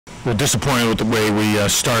we're disappointed with the way we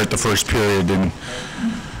started the first period, and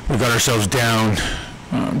we got ourselves down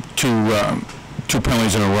two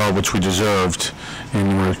penalties in a row, which we deserved,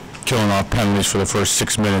 and we're killing off penalties for the first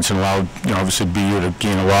 6 minutes and allowed, obviously BU to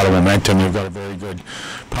gain a lot of momentum. They've got a very good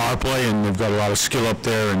power play, and they've got a lot of skill up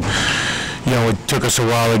there, and it took us a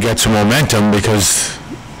while to get some momentum because,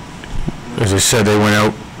 as I said, they went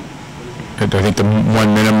out at, I think, the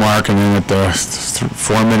 1 minute mark, and then at the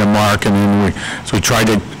 4 minute mark, and then we tried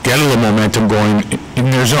to get a little momentum going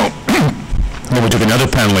in their zone. Then we took another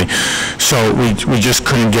penalty, so we just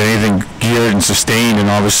couldn't get anything geared and sustained, and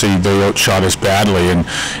obviously they outshot us badly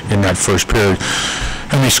in that first period.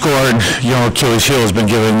 And they scored. Achilles' heel has been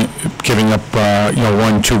giving up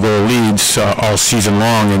 1-2 goal leads all season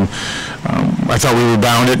long, and I thought we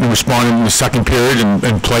rebounded and responded in the second period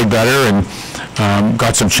and played better and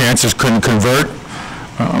got some chances, couldn't convert.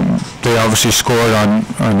 They obviously scored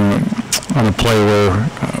on a play where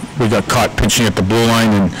we got caught pinching at the blue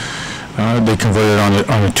line, and they converted on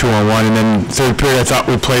a 2-on-1, and then third period I thought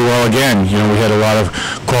we played well again. We had a lot of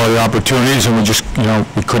quality opportunities, and we just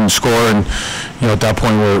we couldn't score, and at that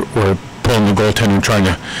point we're pulling the goaltender and trying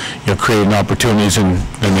to create opportunities, and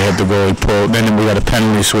then they had the goalie pulled. Then we got a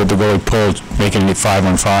penalty, so we had the goalie pulled, making it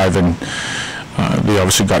 5-on-5, and they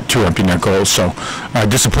obviously got 2 empty net goals. So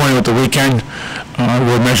disappointed with the weekend.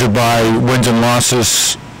 We're measured by wins and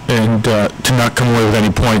losses, and to not come away with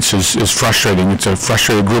any points is frustrating. It's a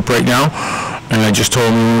frustrated group right now, and I just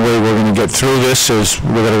told them the way we're going to get through this is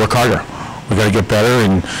we're going to work harder. We've got to get better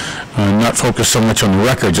and not focus so much on the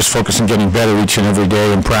record, just focus on getting better each and every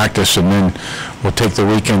day in practice, and then we'll take the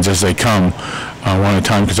weekends as they come one at a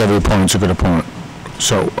time, because every opponent's a good opponent.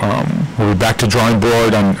 So we'll be back to drawing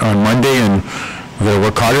board on Monday, and we've got to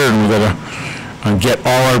work harder, and we've got to get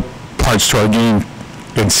all our parts to our game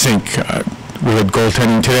in sync. We had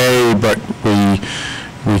goaltending today, but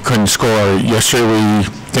we couldn't score. Yesterday we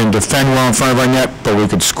didn't defend well in front of our net, but we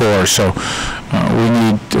could score. So we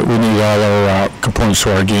need all our components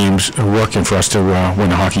to our games working for us to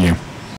win a hockey game.